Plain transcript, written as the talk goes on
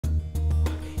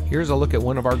Here's a look at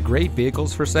one of our great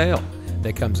vehicles for sale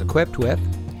that comes equipped with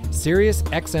Sirius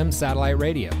XM satellite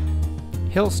radio,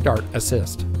 hill start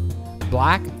assist,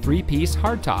 black 3-piece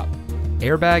hardtop,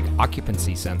 airbag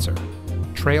occupancy sensor,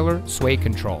 trailer sway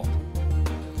control.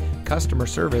 Customer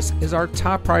service is our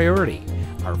top priority.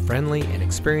 Our friendly and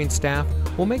experienced staff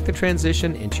will make the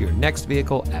transition into your next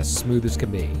vehicle as smooth as can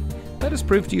be. Let us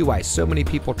prove to you why so many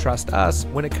people trust us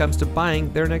when it comes to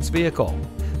buying their next vehicle.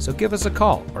 So give us a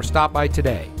call or stop by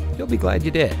today. You'll be glad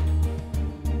you did.